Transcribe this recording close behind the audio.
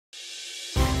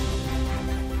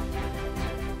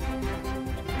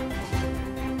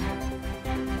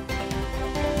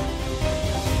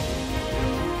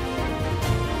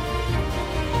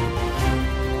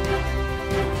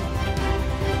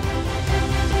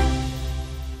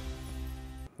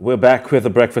We're back with the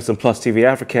Breakfast on Plus TV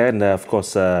Africa, and of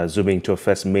course, zooming to a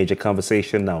first major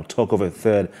conversation now. Talk of a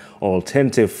third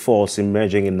alternative force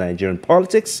emerging in Nigerian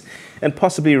politics and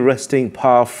possibly wresting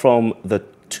power from the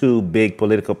two big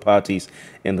political parties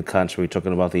in the country. We're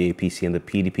talking about the APC and the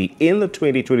PDP in the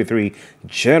 2023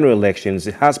 general elections.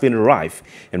 It has been rife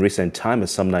in recent time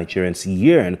as some Nigerians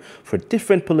yearn for a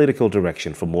different political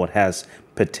direction from what has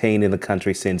pertained in the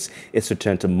country since its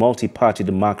return to multi-party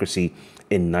democracy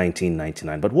in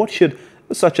 1999. But what should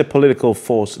such a political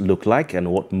force look like,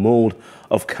 and what mold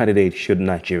of candidate should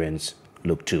Nigerians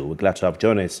look to? We're glad to have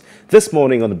joined us this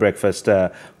morning on the breakfast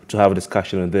to have a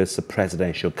discussion on this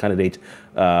presidential candidate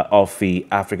of the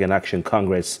African Action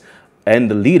Congress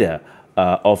and the leader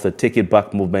of the Take It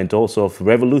Back movement, also of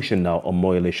Revolution Now,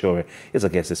 Omoyele Sowore is our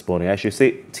guest this morning. I should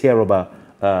say Tiaroba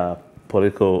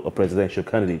political or presidential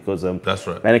candidate, because that's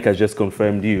right. Anik has just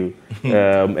confirmed you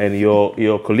and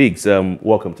your colleagues.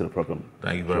 Welcome to the program.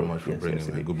 Thank you very much for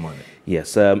bringing me. Good morning.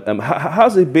 Yes.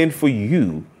 How's it been for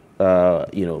you?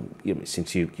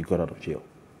 Since you got out of jail.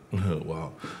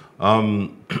 Wow.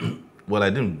 Well, I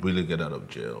didn't really get out of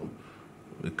jail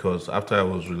because after I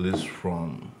was released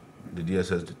from the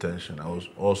DSS detention, I was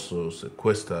also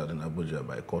sequestered in Abuja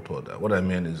by a court order. What I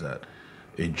mean is that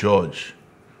a judge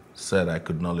said I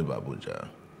could not leave Abuja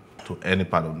to any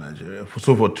part of Nigeria.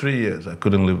 So for 3 years, I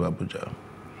couldn't leave Abuja.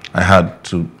 I had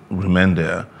to remain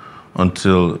there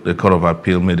until the Court of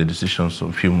Appeal made a decision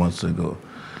some few months ago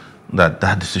that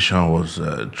decision was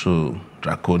too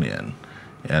draconian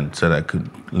and said I could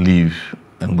leave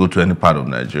and go to any part of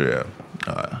Nigeria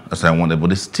as I wanted.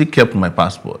 But they still kept my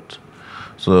passport.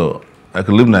 So I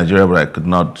could leave Nigeria, but I could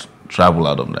not travel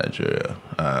out of Nigeria.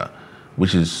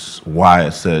 Which is why I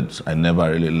said I never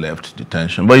really left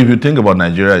detention. But if you think about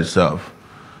Nigeria itself,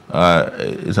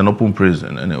 it's an open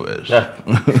prison anyways. Yeah.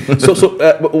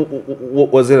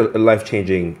 Was it a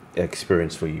life-changing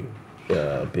experience for you,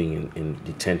 being in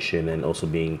detention and also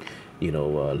being,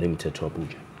 limited to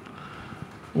Abuja?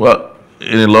 Well,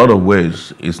 in a lot of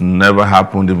ways, it's never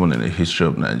happened even in the history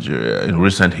of Nigeria, in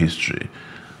recent history.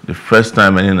 The first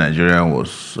time any Nigerian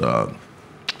was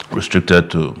restricted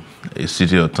to a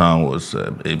city or town was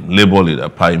a labor leader,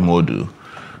 Pai Modu,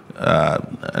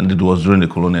 and it was during the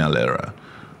colonial era.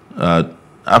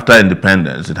 After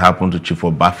independence, it happened to Chief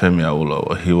Obafemi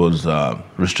Awolowo. He was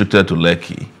restricted to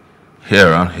Lekki,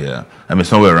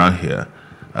 somewhere around here,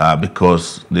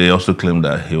 because they also claimed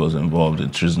that he was involved in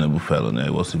treasonable felony.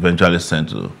 He was eventually sent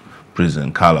to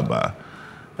prison, Calabar.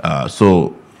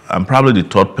 So I'm probably the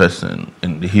third person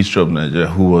in the history of Nigeria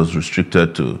who was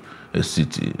restricted to a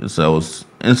city. So I was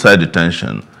inside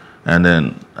detention, and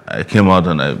then I came out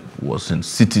and I was in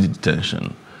city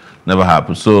detention. Never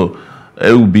happened. So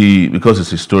it will be, because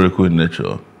it's historical in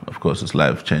nature, of course it's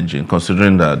life-changing,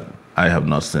 considering that I have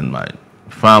not seen my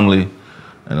family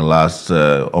in the last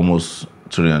almost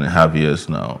 3.5 years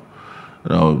now.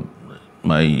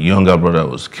 My younger brother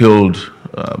was killed,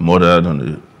 murdered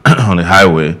on the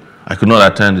highway. I could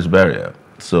not attend his burial.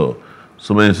 So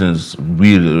many things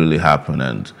really happened.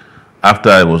 And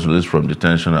after I was released from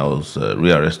detention, I was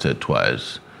rearrested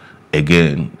twice.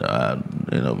 Again,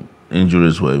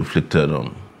 injuries were inflicted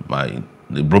on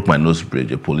they broke my nose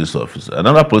bridge, a police officer.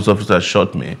 Another police officer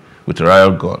shot me with a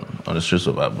riot gun on the streets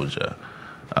of Abuja,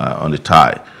 on the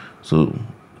tie. So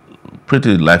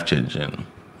pretty life-changing,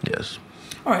 yes.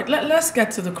 All right, let's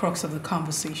get to the crux of the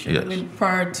conversation. Yes. I mean,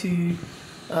 prior to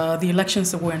the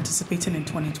elections that we're anticipating in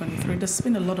 2023, there's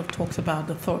been a lot of talks about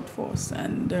the third force,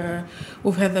 and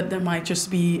we've heard that there might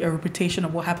just be a repetition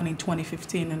of what happened in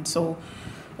 2015, and so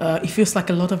it feels like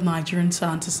a lot of Nigerians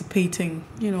are anticipating,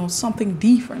 something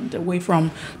different away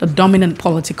from the dominant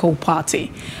political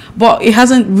party. But it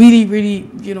hasn't really,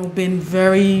 been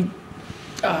very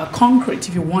concrete,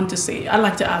 if you want to say. I'd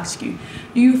like to ask you,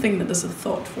 do you think that there's a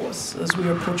third force as we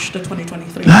approach the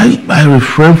 2023 election? I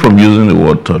refrain from using the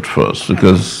word third force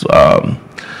because to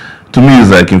me it's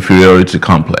like inferiority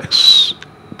complex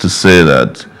to say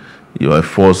that you are a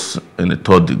force in a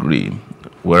third degree,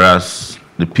 whereas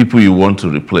the people you want to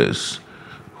replace,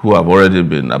 who have already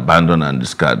been abandoned and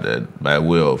discarded by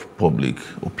way of public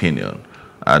opinion,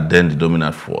 are then the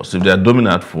dominant force. If they are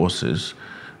dominant forces,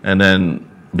 and then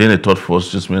being a third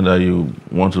force just means that you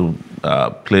want to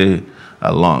play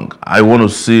along. I want to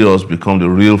see us become the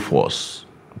real force,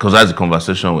 because that's the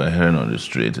conversation we're hearing on the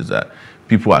street, is that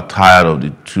people are tired of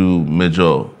the two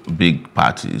major big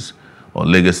parties or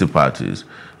legacy parties,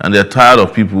 and they're tired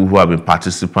of people who have been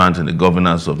participants in the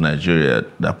governance of Nigeria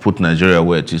that put Nigeria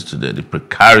where it is today, the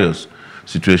precarious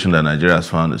situation that Nigeria has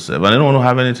found itself, and they don't want to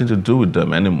have anything to do with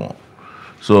them anymore.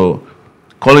 So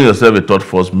calling yourself a third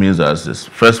force means there's this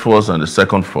first force and the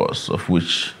second force, of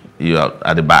which you are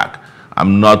at the back.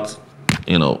 I'm not,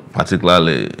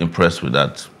 particularly impressed with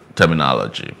that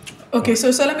terminology. Okay, so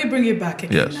let me bring you back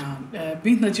again Yes. now.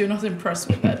 Being that you're not impressed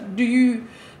with that, do you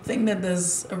think that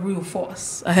there's a real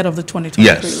force ahead of the 2023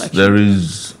 Yes, election? there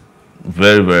is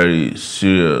very, very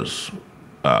serious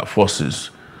forces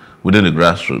within the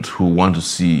grassroots who want to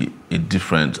see a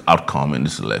different outcome in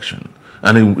this election.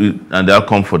 And the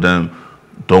outcome for them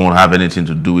don't have anything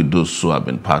to do with those who have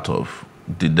been part of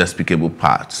the despicable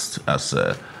past, as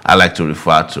I like to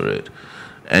refer to it.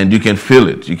 And you can feel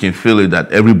it. You can feel it that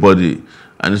everybody,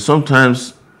 and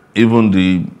sometimes even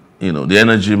the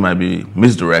energy might be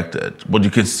misdirected, but you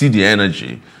can see the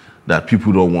energy that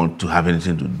people don't want to have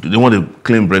anything to do. They want a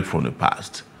clean break from the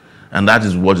past. And that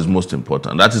is what is most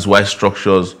important. That is why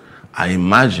structures are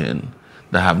imagined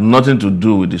that have nothing to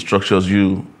do with the structures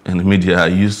you in the media are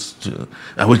used to,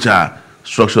 and which are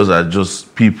structures that are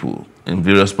just people in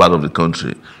various parts of the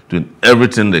country doing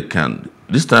everything they can.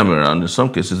 This time around, in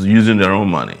some cases, using their own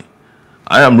money.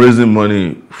 I am raising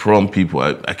money from people.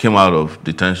 I came out of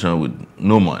detention with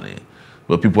no money,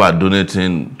 but people are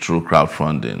donating through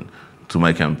crowdfunding to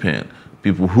my campaign.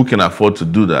 People who can afford to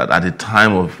do that at a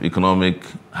time of economic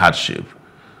hardship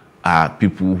are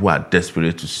people who are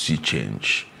desperate to see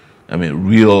change. I mean,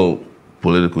 real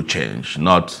political change,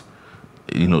 not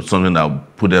something that will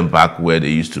put them back where they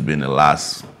used to be in the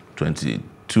last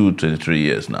 22, 23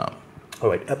 years now. All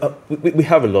right. We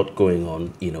have a lot going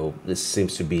on. This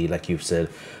seems to be, like you've said,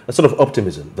 a sort of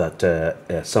optimism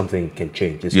that something can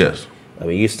change. Yes. I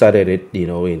mean, you started it,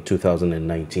 in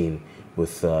 2019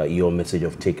 with your message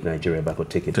of take Nigeria back or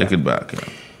take it back. Take it back, yeah.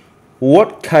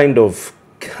 What kind of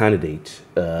candidate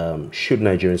should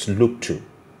Nigerians look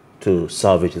to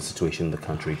salvage the situation in the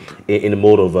country in the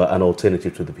mode of an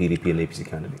alternative to the PDP and APC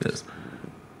candidates? Yes.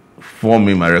 For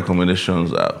me, my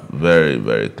recommendations are very,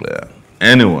 very clear.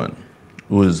 Anyone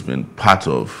who has been part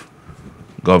of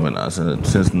governance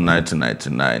since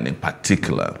 1999 in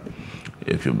particular,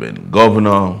 if you've been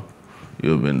governor,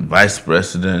 you've been vice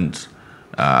president,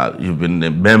 you've been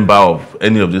a member of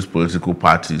any of these political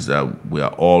parties that we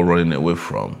are all running away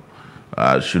from,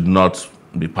 should not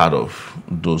be part of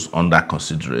those under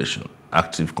consideration,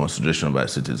 active consideration by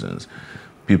citizens.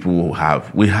 We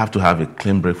have to have a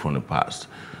clean break from the past,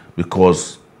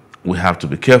 because we have to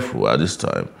be careful at this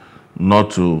time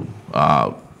not to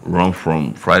run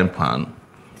from frying pan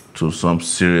to some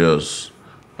serious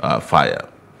fire.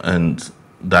 And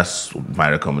that's my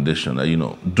recommendation, that,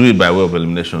 do it by way of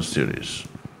elimination series.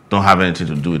 Don't have anything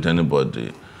to do with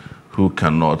anybody who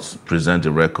cannot present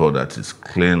a record that is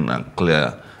clean and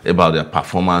clear about their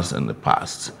performance in the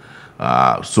past.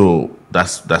 So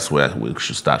that's where we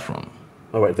should start from.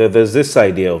 All right. There's this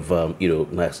idea of,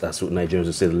 that's what Nigerians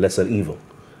would say, lesser evil.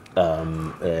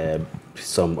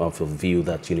 Some of the view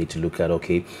that you need to look at,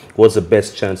 okay, what's the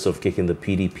best chance of kicking the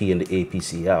PDP and the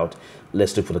APC out?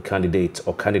 Let's look for the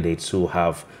candidates who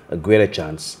have a greater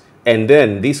chance. And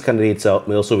then these candidates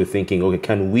may also be thinking, okay,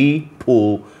 can we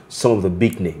pull some of the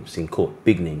big names, in quote,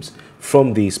 big names,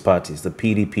 from these parties, the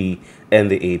PDP and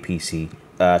the APC,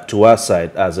 to our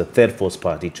side as a third force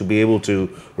party to be able to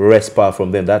wrest power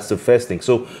from them? That's the first thing.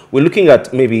 So we're looking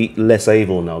at maybe lesser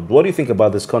evil now. What do you think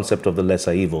about this concept of the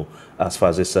lesser evil as far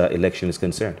as this election is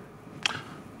concerned?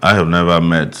 I have never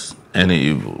met any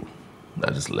evil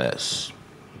that is less.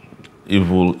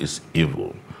 Evil is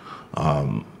evil.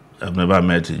 I've never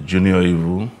met a junior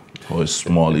evil or a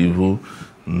small evil.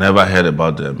 Never heard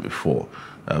about them before.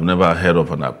 I've never heard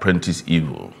of an apprentice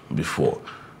evil before.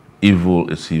 Evil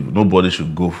is evil. Nobody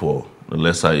should go for the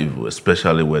lesser evil,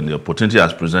 especially when the opportunity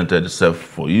has presented itself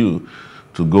for you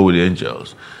to go with the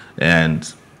angels.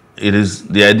 And it is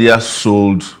the idea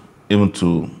sold even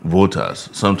to voters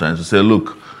sometimes to say,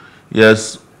 look,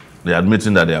 yes, they're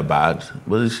admitting that they are bad,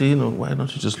 but you see, why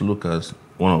don't you just look as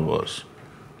one of us?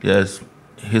 Yes,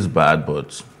 he's bad,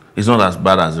 but he's not as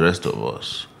bad as the rest of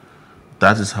us.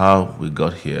 That is how we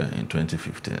got here in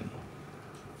 2015.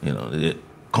 The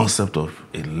concept of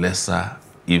a lesser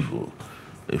evil,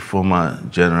 a former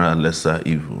general lesser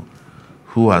evil,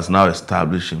 who has now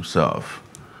established himself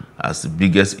as the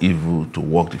biggest evil to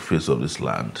walk the face of this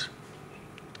land.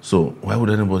 So why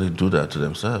would anybody do that to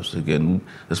themselves? Again,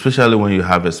 especially when you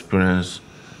have experience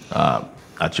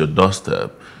at your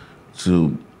doorstep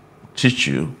to teach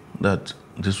you that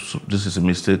this is a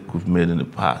mistake we've made in the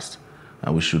past,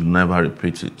 and we should never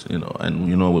repeat it. And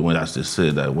as they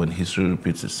say, that when history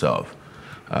repeats itself,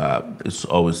 it's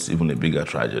always even a bigger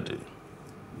tragedy.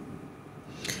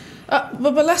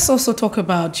 But let's also talk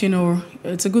about,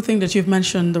 it's a good thing that you've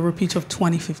mentioned the repeat of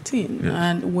 2015. Yes.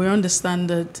 And we understand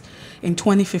that in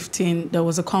 2015, there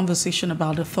was a conversation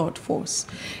about the third force.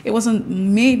 It wasn't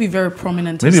maybe very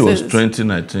prominent. Maybe it was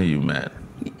 2019 you met.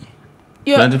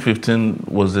 Yeah. 2015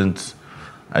 wasn't,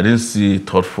 I didn't see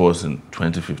third force in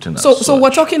 2015. So we're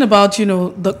talking about,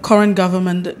 the current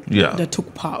government that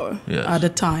took power at the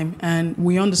time. And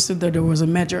we understood that there was a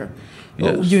measure.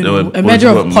 Yes. A measure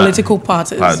of political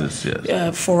parties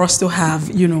yes. For us to have,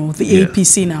 the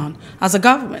APC now as a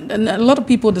government. And a lot of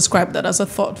people describe that as a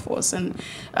thought force. And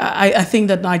I think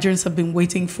that Nigerians have been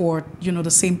waiting for, the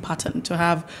same pattern, to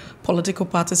have political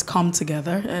parties come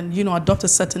together and, adopt a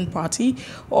certain party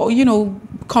or,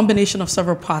 combination of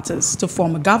several parties to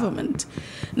form a government.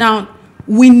 Now,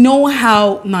 we know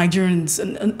how Nigerians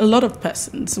and a lot of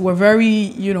persons were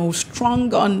very,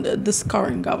 strong on this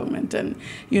current government, and,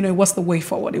 it was the way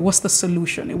forward. It was the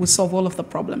solution. It would solve all of the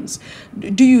problems.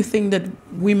 Do you think that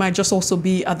we might just also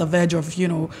be at the verge of,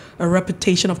 a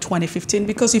repetition of 2015?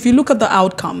 Because if you look at the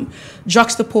outcome,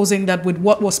 juxtaposing that with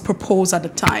what was proposed at the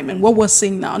time and what we're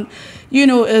seeing now,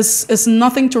 is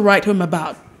nothing to write home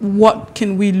about. What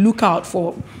can we look out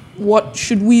for? What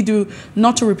should we do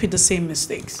not to repeat the same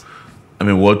mistakes? I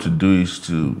mean, what to do is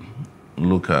to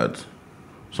look at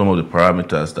some of the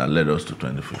parameters that led us to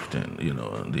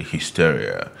 2015, the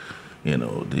hysteria,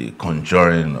 the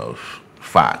conjuring of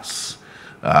facts,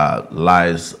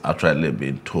 lies outrightly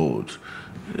being told.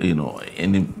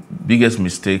 And the biggest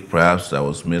mistake perhaps that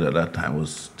was made at that time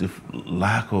was the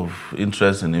lack of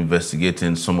interest in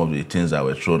investigating some of the things that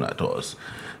were thrown at us.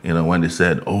 When they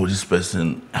said, oh, this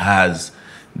person has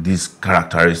these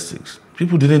characteristics.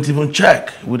 People didn't even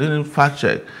check. We didn't fact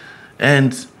check.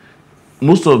 And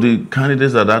most of the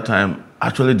candidates at that time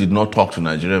actually did not talk to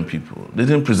Nigerian people. They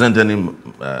didn't present any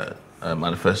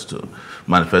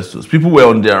manifestos. People were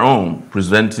on their own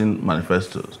presenting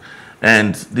manifestos.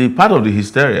 And the part of the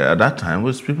hysteria at that time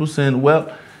was people saying,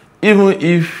 well, even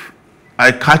if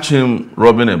I catch him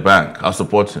robbing a bank, I'll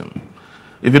support him.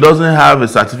 If he doesn't have a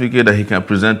certificate that he can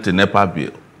present a NEPA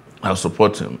bill, I'll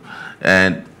support him.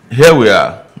 And here we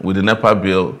are with the NEPA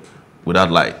bill without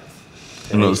light.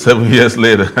 7 years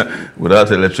later,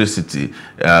 without electricity,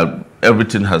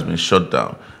 everything has been shut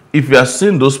down. If you are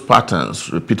seeing those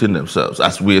patterns repeating themselves,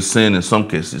 as we are seeing in some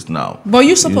cases now. But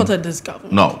you supported this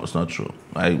government. No, it's not true.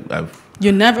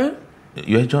 You never?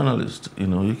 You're a journalist.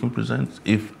 You can present.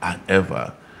 If I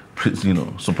ever,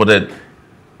 supported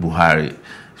Buhari,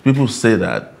 people say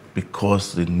that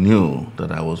because they knew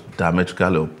that I was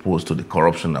diametrically opposed to the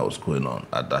corruption that was going on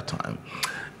at that time.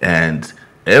 And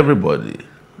everybody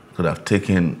could have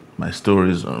taken my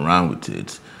stories and ran with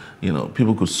it.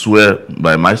 People could swear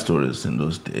by my stories in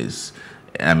those days.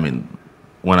 I mean,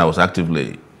 when I was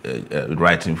actively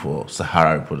writing for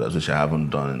Sahara Reporters, which I haven't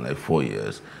done in like 4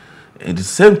 years. And the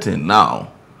same thing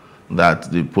now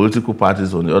that the political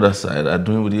parties on the other side are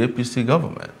doing with the APC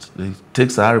government. They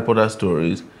take Sahara Reporters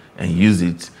stories and use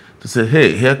it to say,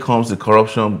 hey, here comes the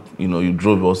corruption, you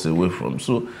drove us away from.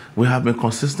 So we have been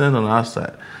consistent on our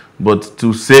side. But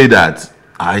to say that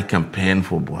I campaigned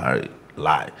for Buhari,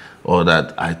 lie, or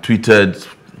that I tweeted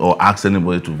or asked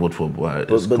anybody to vote for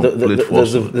Buhari is complete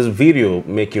falsehood. There's a video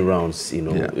making rounds,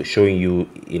 showing you,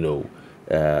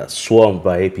 swarmed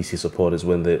by APC supporters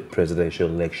when the presidential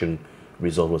election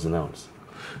result was announced.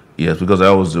 Yes, because I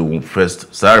was the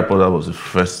first, Sahara Reporter was the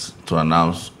first to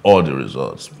announce all the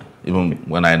results, even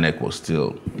when INEC was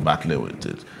still battling with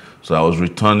it. So I was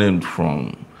returning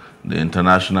from the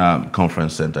International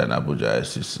Conference Center in Abuja,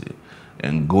 ICC,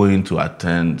 and going to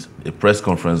attend a press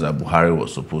conference that Buhari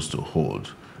was supposed to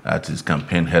hold at his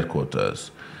campaign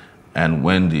headquarters. And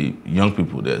when the young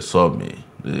people there saw me,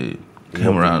 they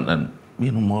came around and,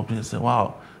 mobbed me and said,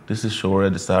 wow, this is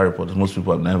Sowore, the Sahara Reporter. Most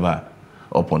people have never,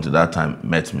 up until that time,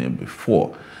 met me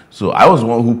before. So I was the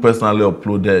one who personally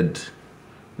uploaded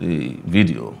the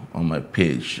video on my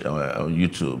page on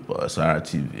YouTube, Sahara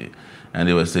TV. And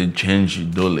they were saying,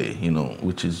 change Dole,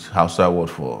 which is Hausa word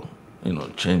for,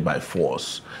 change by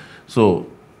force. So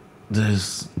there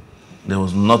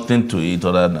was nothing to it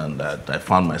other than that I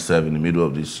found myself in the middle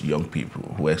of these young people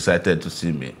who were excited to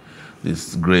see me,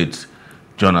 this great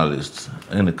journalist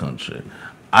in the country.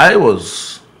 I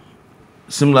was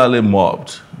similarly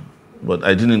mobbed, but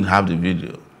I didn't have the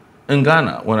video. In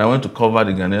Ghana, when I went to cover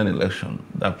the Ghanaian election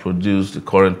that produced the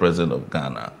current president of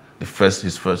Ghana,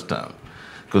 his first term,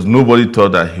 because nobody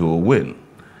thought that he would win.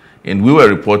 And we were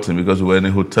reporting because we were in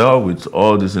a hotel with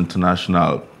all these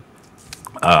international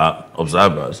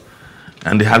observers,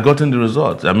 and they had gotten the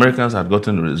results. The Americans had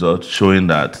gotten the results showing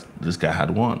that this guy had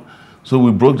won. So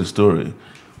we broke the story.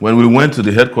 When we went to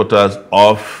the headquarters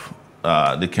of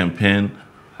the campaign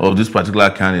of this particular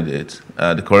candidate,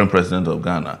 the current president of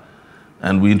Ghana,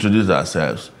 and we introduced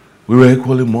ourselves, we were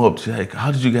equally mobbed. Like,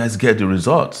 how did you guys get the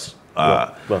results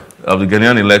of the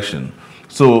Ghanaian election?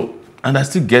 So, and I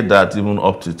still get that even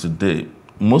up to today.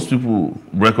 Most people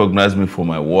recognize me for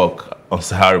my work on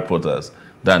Sahara Reporters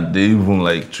than they even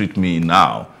like treat me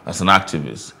now as an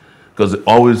activist, because they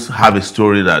always have a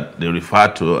story that they refer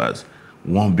to as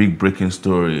one big breaking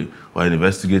story or an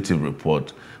investigative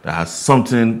report that has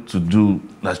something to do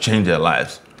that changed their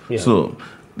lives. Yeah. So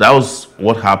that was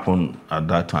what happened at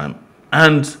that time,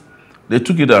 and they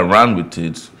took it and ran with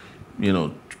it,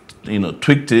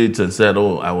 tweaked it and said,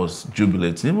 "Oh, I was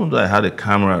jubilating." Even though I had a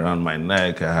camera around my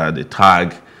neck, I had a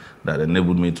tag that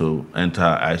enabled me to enter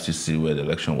ICC where the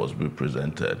election was being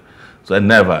presented. So I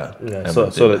never. Yeah,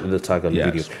 so the tag on the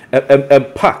video.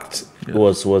 And PACT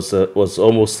was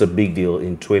almost a big deal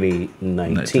in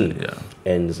 2019,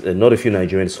 and not a few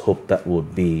Nigerians hoped that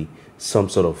would be some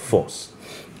sort of force.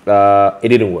 It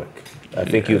didn't work. I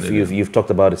think you've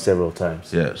talked about it several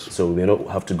times. Yes. So we may not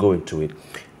have to go into it.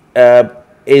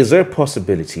 Is there a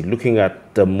possibility, looking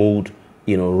at the mood,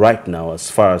 right now, as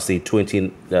far as the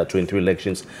 2023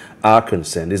 elections are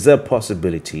concerned, is there a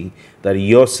possibility that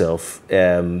yourself,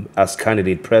 as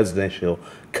presidential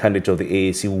candidate of the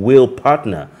AAC, will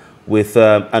partner with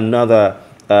another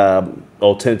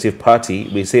alternative party?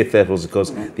 We say third was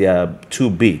because they are too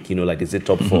big, like it's the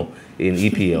top four in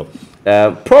EPL.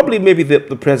 Probably maybe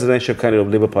the presidential candidate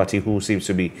of Labour Party, who seems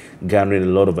to be garnering a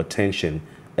lot of attention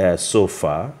so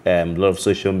far, a lot of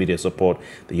social media support.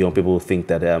 The young people think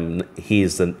that he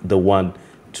is the one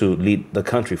to lead the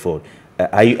country forward.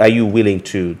 Are you willing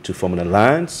to form an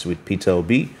alliance with Peter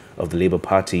Obi of the Labour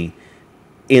Party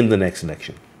in the next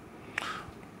election?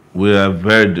 We are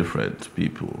very different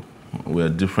people. We are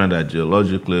different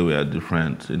ideologically. We are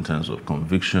different in terms of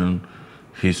conviction,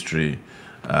 history.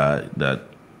 That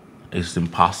it's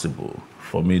impossible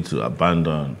for me to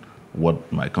abandon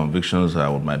what my convictions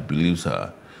are, what my beliefs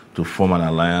are, to form an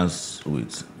alliance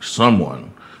with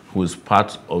someone who is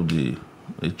part of the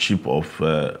chip of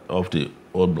the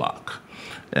old bloc.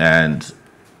 And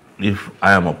if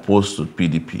I am opposed to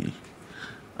PDP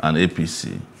and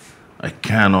APC, I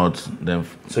cannot then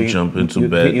jump into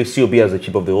bed. You see Obi as the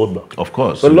chip of the old bloc? Of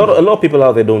course. But a lot of people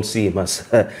out there don't see him as,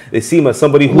 they see him as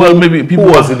somebody who, who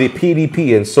was in the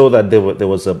PDP and saw that there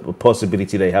was a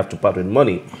possibility that you have to part with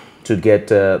money to get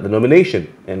the nomination,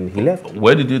 and he left.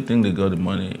 Where did you think they got the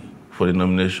money for the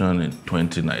nomination in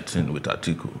 2019 with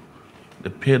Atiku?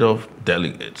 They paid off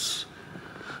delegates.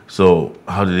 So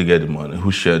how did they get the money?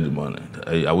 Who shared the money?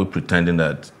 Are we pretending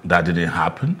that didn't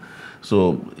happen?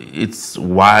 So it's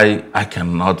why I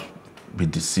cannot be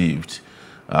deceived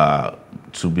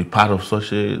to be part of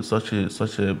such a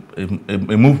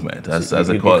movement as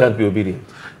I call it. You can't be obedient.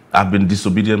 I've been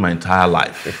disobedient my entire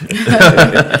life.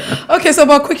 Okay, so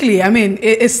but quickly, I mean,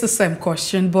 it's the same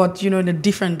question, but in a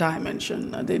different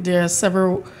dimension. There are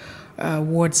several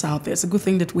words out there. It's a good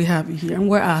thing that we have you here, and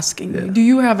we're asking, do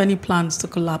you have any plans to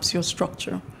collapse your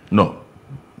structure? No.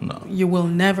 You will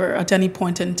never, at any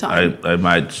point in time. I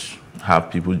might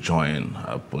have people join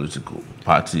a political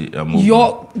party.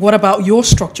 What about your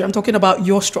structure? I'm talking about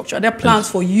your structure. Are there plans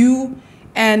for you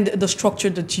and the structure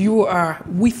that you are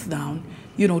with now,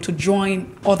 to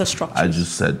join other structures? I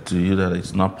just said to you that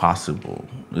it's not possible.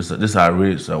 This is a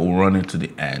race that will run it to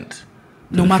the end.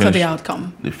 No matter the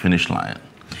outcome. The finish line.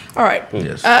 All right.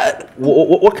 Yes.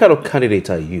 What kind of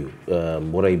candidate are you?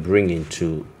 What are you bringing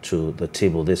to the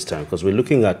table this time? Because we're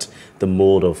looking at the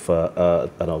mode of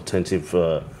an alternative,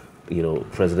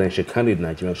 presidential candidate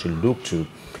Nigeria should look to.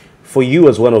 For you,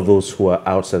 as one of those who are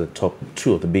outside the top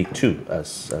two, of the big two,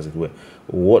 as it were,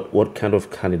 what kind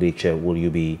of candidature will you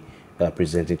be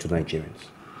presenting to Nigerians?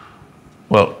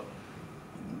 Well,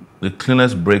 the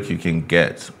cleanest break you can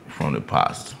get from the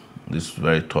past, this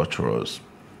very torturous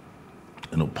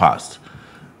past,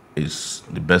 is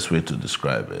the best way to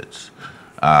describe it.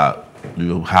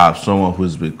 You have someone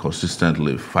who's been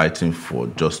consistently fighting for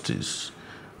justice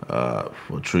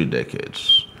for 3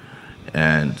 decades.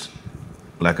 And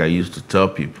like I used to tell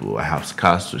people, I have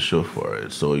scars to show for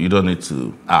it. So you don't need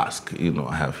to ask.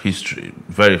 I have history,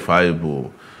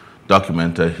 verifiable,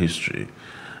 documented history.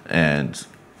 And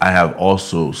I have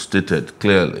also stated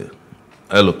clearly,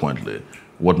 eloquently,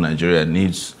 what Nigeria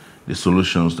needs, the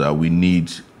solutions that we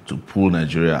need to pull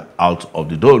Nigeria out of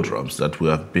the doldrums that we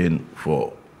have been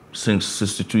for since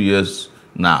 62 years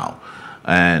now.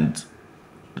 And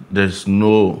there's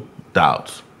no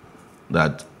doubt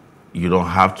that you don't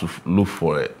have to look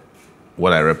for it,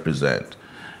 what I represent.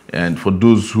 And for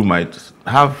those who might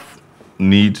have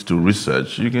need to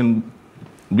research, you can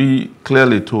be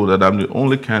clearly told that I'm the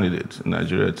only candidate in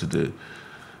Nigeria today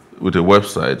with a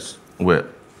website where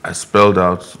I spelled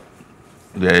out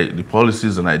the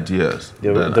policies and ideas.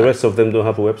 The rest of them don't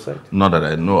have a website? Not that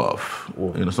I know of.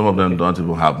 Oh, you know, some of them don't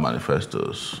even have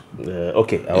manifestos.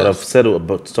 Okay, I would have said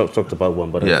talked about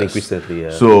one, but I think recently.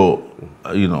 So,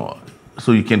 you know,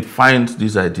 so you can find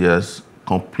these ideas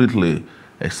completely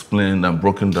explained and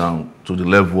broken down to the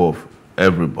level of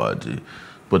everybody.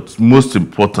 But most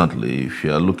importantly, if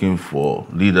you are looking for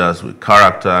leaders with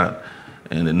character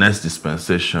in the next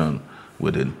dispensation,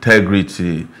 with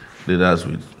integrity, leaders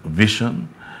with vision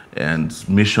and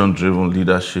mission-driven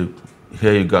leadership,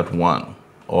 here you got one,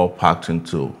 all packed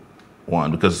into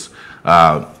one, because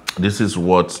this is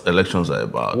what elections are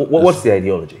about. What's the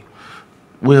ideology?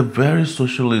 We're very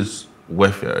socialist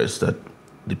welfareists, that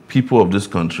the people of this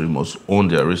country must own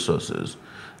their resources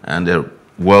and their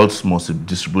wealth must be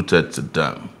distributed to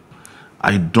them.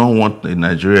 I don't want a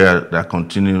Nigeria that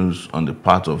continues on the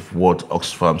path of what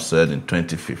Oxfam said in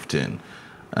 2015,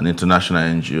 an international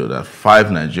NGO, that 5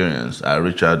 Nigerians are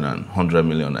richer than 100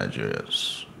 million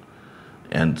Nigerians.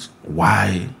 And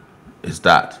why is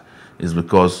that? It's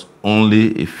because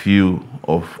only a few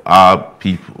of our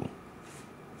people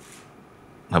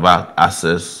have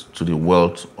access to the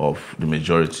wealth of the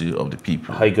majority of the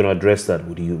people. How are you going to address that?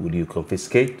 Would you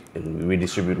confiscate and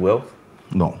redistribute wealth?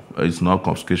 No, it's not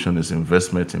confiscation, it's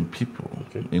investment in people.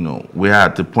 Okay. You know, we're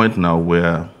at the point now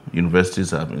where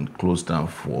universities have been closed down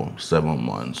for 7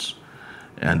 months.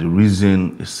 And the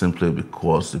reason is simply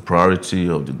because the priority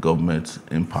of the government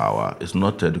in power is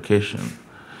not education.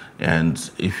 And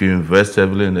if you invest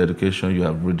heavily in education, you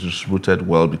have redistributed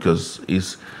wealth, because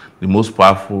it's the most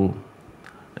powerful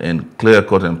and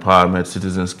clear-cut empowerment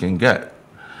citizens can get.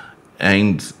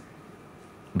 And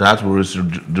that will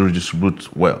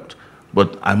redistribute wealth.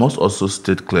 But I must also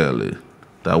state clearly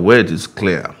that where it is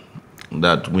clear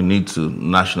that we need to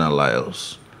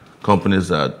nationalize companies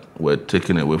that were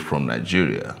taken away from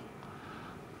Nigeria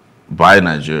by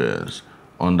Nigerians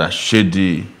under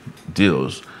shady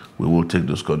deals, we will take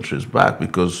those countries back,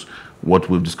 because what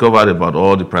we've discovered about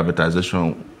all the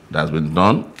privatization that's been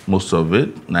done, most of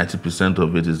it, 90%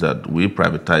 of it, is that we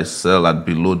privatize, sell at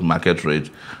below market rate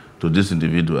to these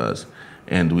individuals,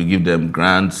 and we give them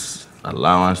grants,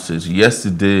 allowances.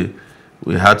 Yesterday,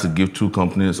 we had to give 2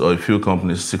 companies or a few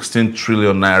companies 16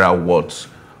 trillion naira worth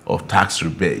of tax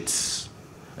rebates.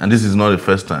 And this is not the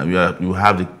first time. You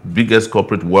have the biggest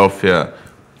corporate welfare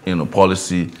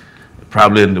policy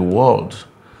probably in the world.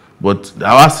 But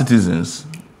our citizens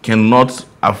cannot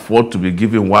afford to be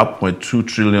given 1.2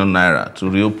 trillion naira to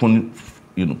reopen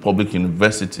public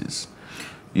universities.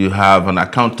 You have an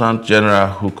accountant general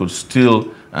who could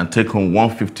steal and take home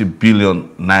 150 billion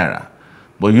naira.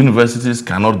 But universities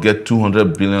cannot get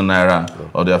 200 billion naira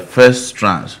of their first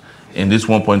tranche in this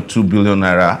 1.2 billion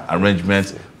naira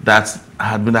arrangement that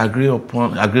had been agreed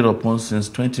upon since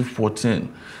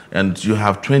 2014. And you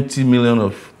have 20 million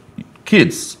of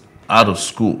kids out of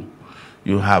school.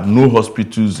 You have no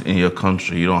hospitals in your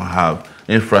country. You don't have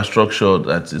infrastructure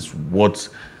that is worth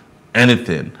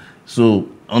anything. So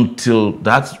until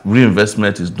that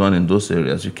reinvestment is done in those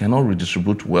areas, you cannot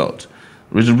redistribute wealth.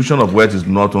 Redistribution of wealth is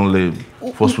not only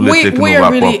forcefully taking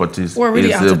over properties,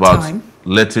 it's about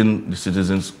letting the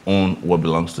citizens own what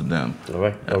belongs to them. All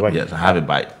right, all right. Yes, have a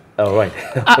bite. All right.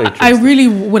 I really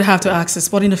would have to ask this,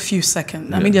 but in a few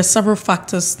seconds. I mean, there are several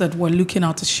factors that we're looking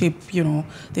at to shape, the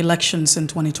elections in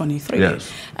 2023. Yes.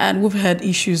 And we've had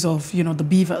issues of, the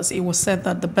beavers. It was said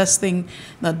that the best thing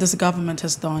that this government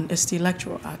has done is the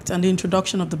Electoral Act. And the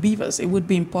introduction of the beavers, it would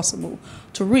be impossible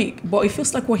to rig. But it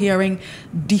feels like we're hearing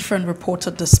different reports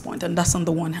at this point, and that's on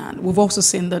the one hand. We've also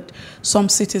seen that some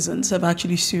citizens have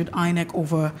actually sued INEC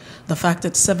over the fact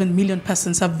that 7 million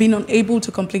persons have been unable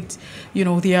to complete,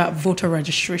 their voter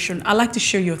registration. I'd like to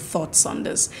share your thoughts on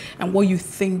this and what you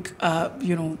think,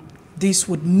 this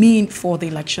would mean for the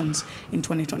elections in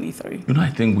 2023. I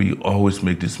think we always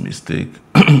make this mistake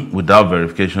without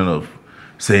verification of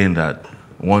saying that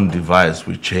one device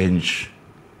will change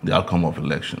the outcome of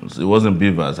elections. It wasn't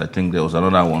beavers. I think there was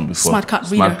another one before. Smart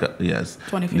card reader. Yes.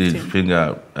 2015. The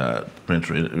fingerprint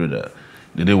reader.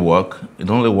 Did it work? It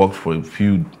only worked for a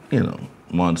few,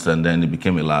 months, and then it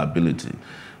became a liability.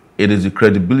 It is the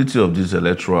credibility of these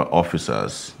electoral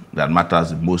officers that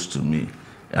matters the most to me.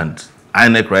 And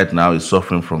INEC right now is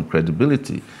suffering from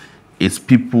credibility. It's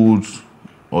people,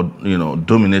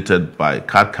 dominated by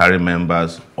card-carrying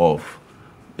members of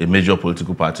a major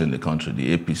political party in the country,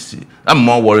 the APC. I'm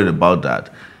more worried about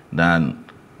that than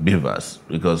beavers,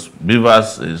 because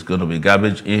beavers is going to be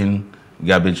garbage in,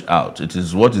 garbage out. It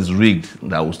is what is rigged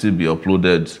that will still be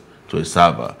uploaded to a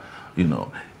server. you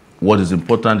know, what is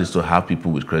important is to have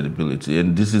people with credibility.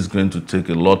 And this is going to take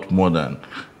a lot more than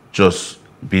just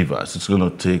beavers. It's going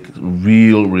to take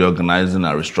real reorganizing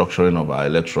and restructuring of our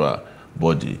electoral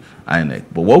body, INEC.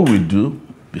 But what we do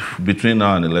between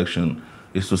now and election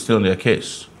is to stay on their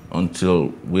case until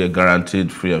we are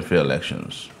guaranteed free and fair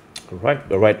elections. All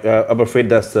right. I'm afraid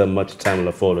that's much time will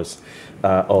afford us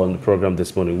on the program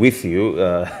this morning with you.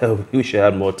 We should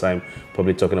have more time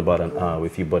probably talking about an hour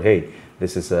with you, but hey,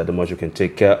 this is the much you can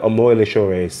take. Omoyele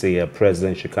Sowore is the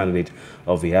presidential candidate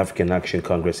of the African Action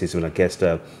Congress. He's been a guest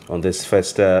on this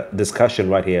first discussion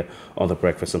right here on The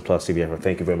Breakfast on PlusTV.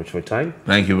 Thank you very much for your time.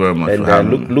 Thank you very much and, for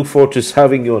having me. Look forward to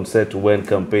having you on set when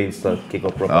campaigns start kick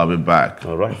off properly. I'll be back.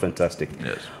 All right, fantastic.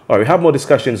 Yes. All right, we have more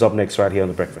discussions up next right here on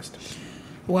The Breakfast.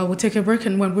 Well, we'll take a break,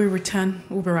 and when we return,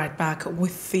 we'll be right back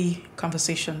with the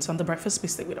conversations on The Breakfast.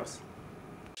 Please stay with us.